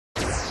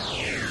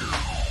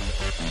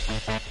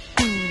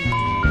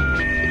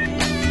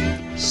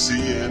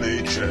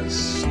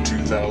VHS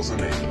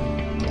 2008.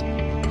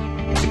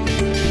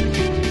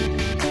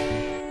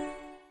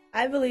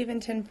 I believe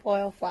in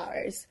tinfoil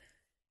flowers.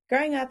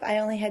 Growing up, I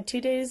only had 2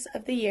 days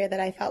of the year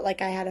that I felt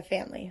like I had a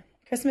family: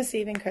 Christmas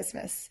Eve and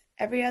Christmas.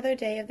 Every other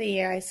day of the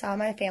year, I saw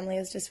my family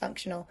as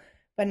dysfunctional,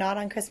 but not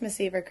on Christmas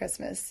Eve or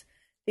Christmas.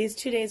 These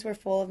 2 days were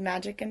full of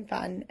magic and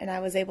fun, and I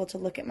was able to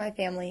look at my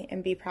family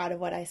and be proud of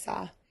what I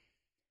saw.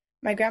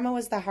 My grandma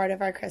was the heart of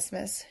our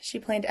Christmas. She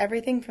planned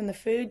everything from the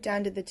food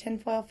down to the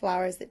tinfoil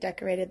flowers that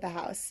decorated the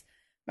house.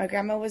 My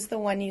grandma was the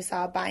one you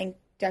saw buying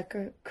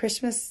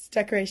Christmas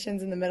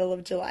decorations in the middle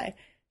of July.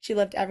 She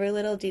loved every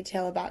little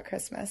detail about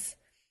Christmas.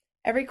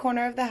 Every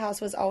corner of the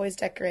house was always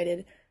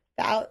decorated.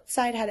 The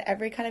outside had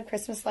every kind of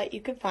Christmas light you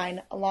could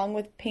find, along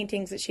with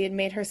paintings that she had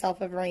made herself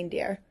of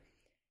reindeer.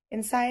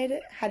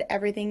 Inside had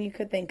everything you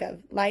could think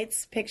of: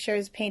 lights,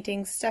 pictures,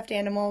 paintings, stuffed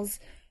animals,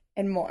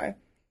 and more.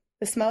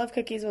 The smell of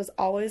cookies was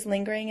always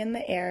lingering in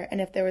the air, and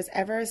if there was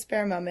ever a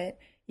spare moment,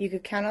 you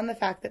could count on the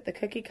fact that the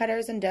cookie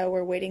cutters and dough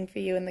were waiting for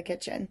you in the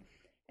kitchen.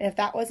 And if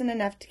that wasn't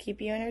enough to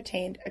keep you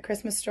entertained, A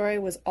Christmas Story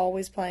was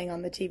always playing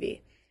on the TV.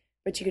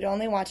 But you could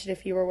only watch it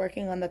if you were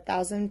working on the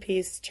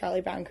 1,000-piece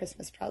Charlie Brown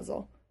Christmas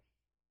puzzle.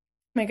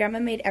 My grandma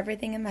made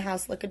everything in the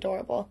house look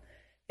adorable.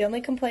 The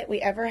only complaint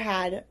we ever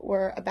had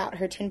were about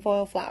her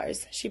tinfoil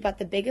flowers. She bought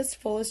the biggest,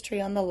 fullest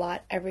tree on the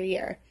lot every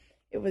year.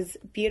 It was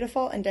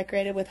beautiful and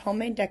decorated with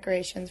homemade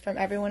decorations from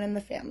everyone in the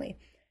family.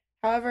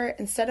 However,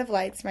 instead of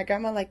lights, my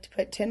grandma liked to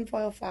put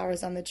tinfoil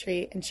flowers on the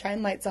tree and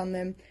shine lights on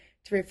them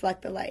to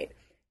reflect the light.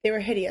 They were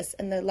hideous,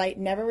 and the light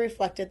never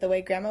reflected the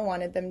way Grandma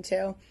wanted them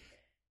to,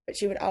 but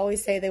she would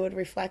always say they would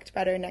reflect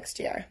better next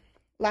year.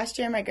 Last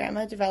year, my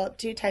grandma developed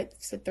 2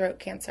 types of throat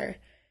cancer.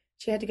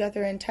 She had to go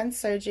through intense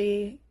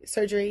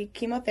surgery,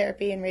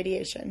 chemotherapy, and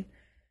radiation.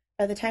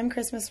 By the time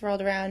Christmas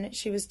rolled around,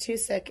 she was too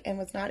sick and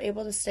was not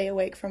able to stay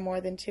awake for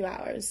more than 2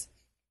 hours.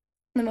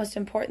 The most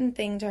important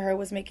thing to her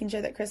was making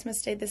sure that Christmas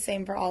stayed the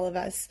same for all of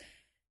us.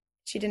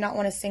 She did not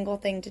want a single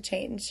thing to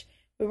change.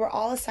 We were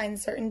all assigned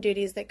certain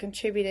duties that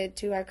contributed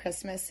to our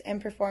Christmas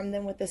and performed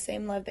them with the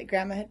same love that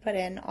Grandma had put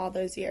in all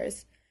those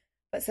years.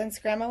 But since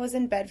Grandma was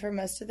in bed for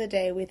most of the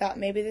day, we thought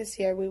maybe this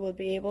year we would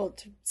be able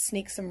to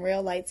sneak some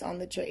real lights on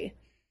the tree.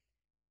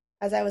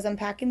 As I was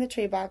unpacking the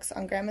tree box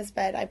on Grandma's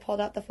bed, I pulled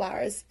out the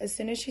flowers. As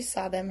soon as she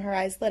saw them, her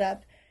eyes lit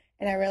up,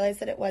 and I realized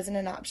that it wasn't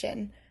an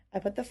option. I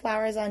put the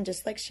flowers on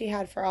just like she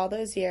had for all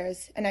those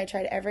years, and I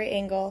tried every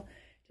angle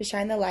to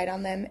shine the light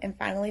on them, and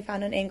finally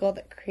found an angle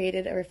that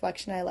created a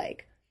reflection I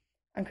like.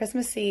 On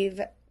Christmas Eve,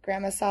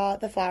 Grandma saw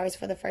the flowers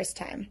for the first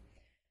time.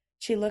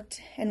 She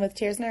looked, and with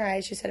tears in her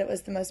eyes, she said it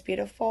was the most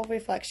beautiful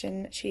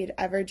reflection she had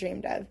ever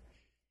dreamed of.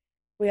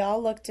 We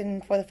all looked,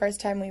 and for the first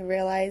time we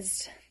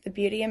realized the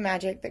beauty and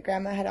magic that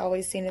Grandma had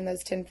always seen in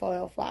those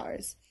tinfoil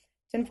flowers.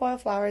 Tinfoil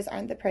flowers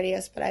aren't the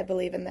prettiest, but I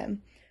believe in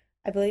them.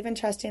 I believe in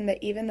trusting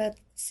that even though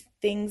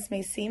things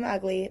may seem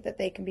ugly, that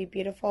they can be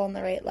beautiful in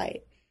the right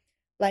light.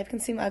 Life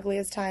can seem ugly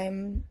at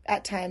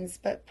times,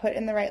 but put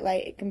in the right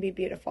light, it can be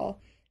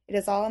beautiful. It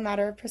is all a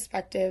matter of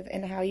perspective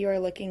and how you are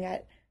looking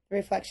at the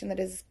reflection that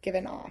is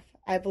given off.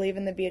 I believe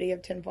in the beauty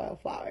of tinfoil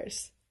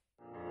flowers.